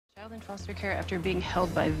Child in foster care after being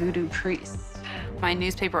held by voodoo priests. My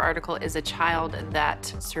newspaper article is a child that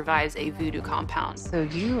survives a voodoo compound. So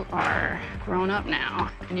you are grown up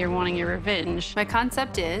now, and you're wanting your revenge. My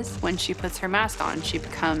concept is when she puts her mask on, she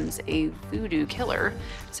becomes a voodoo killer.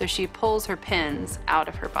 So she pulls her pins out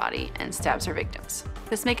of her body and stabs her victims.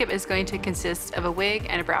 This makeup is going to consist of a wig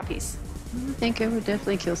and a brow piece. I think I would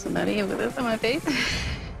definitely kill somebody with this on my face.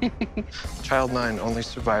 Child 9, only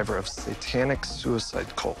survivor of satanic suicide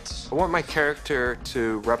cults. I want my character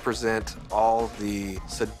to represent all the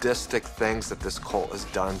sadistic things that this cult has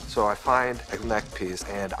done. So I find a neck piece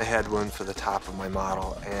and a head wound for the top of my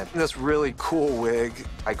model and this really cool wig.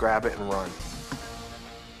 I grab it and run.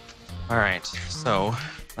 All right, so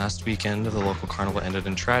last weekend, the local carnival ended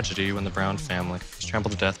in tragedy when the Brown family was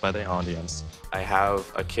trampled to death by the audience. I have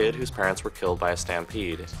a kid whose parents were killed by a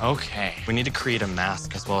stampede. Okay, we need to create a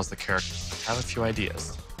mask as well as the character. I have a few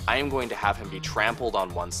ideas. I am going to have him be trampled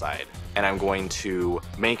on one side, and I'm going to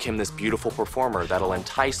make him this beautiful performer that'll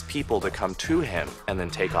entice people to come to him and then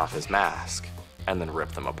take off his mask and then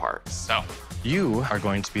rip them apart. So, you are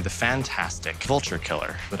going to be the fantastic vulture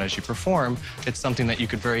killer. But as you perform, it's something that you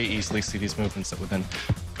could very easily see these movements that would then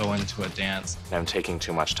go into a dance. And I'm taking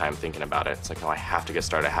too much time thinking about it. It's like, no, I have to get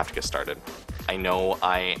started, I have to get started. I know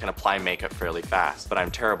I can apply makeup fairly fast, but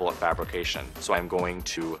I'm terrible at fabrication. So I'm going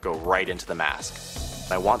to go right into the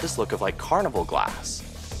mask. I want this look of like carnival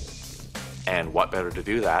glass. And what better to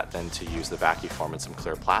do that than to use the vacuform and some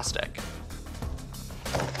clear plastic.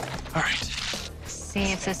 All right.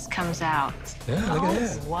 See if this comes out. Yeah, look at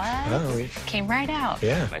that. What? Oh, Came right out.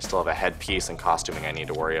 yeah. And I still have a headpiece and costuming I need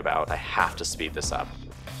to worry about. I have to speed this up.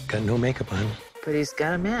 Got no makeup on. But he's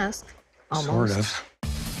got a mask. Almost. Sort of.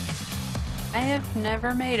 I have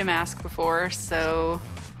never made a mask before, so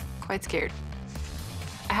quite scared.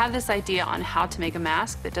 I have this idea on how to make a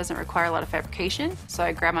mask that doesn't require a lot of fabrication, so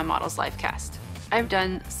I grabbed my model's life cast. I've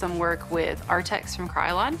done some work with Artex from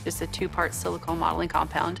Krylon, just a 2-part silicone modeling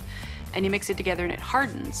compound, and you mix it together and it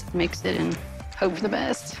hardens. Mix it and hope for the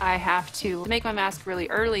best. I have to make my mask really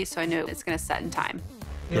early so I know it's gonna set in time.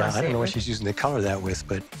 Yeah, I don't know what she's using to color that with,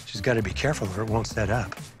 but she's got to be careful or it won't set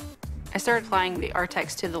up. I started applying the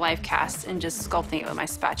Artex to the life cast and just sculpting it with my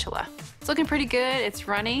spatula. It's looking pretty good, it's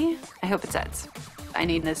runny. I hope it sets. I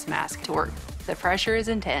need this mask to work. The pressure is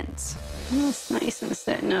intense. It's nice and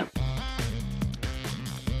setting up.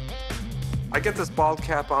 I get this bald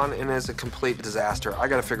cap on and it's a complete disaster. I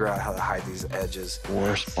gotta figure out how to hide these edges.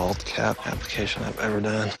 Worst bald cap application I've ever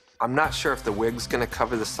done. I'm not sure if the wig's gonna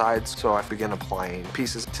cover the sides, so I begin applying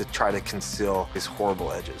pieces to try to conceal these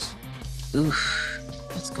horrible edges. Oof.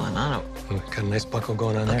 What's going on? Oh, got a nice buckle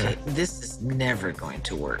going on Okay, there. this is never going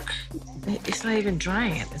to work. It's not even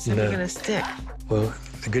drying it. It's never No. going to stick. Well,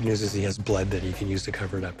 the good news is he has blood that he can use to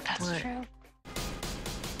cover it up. That's What? true.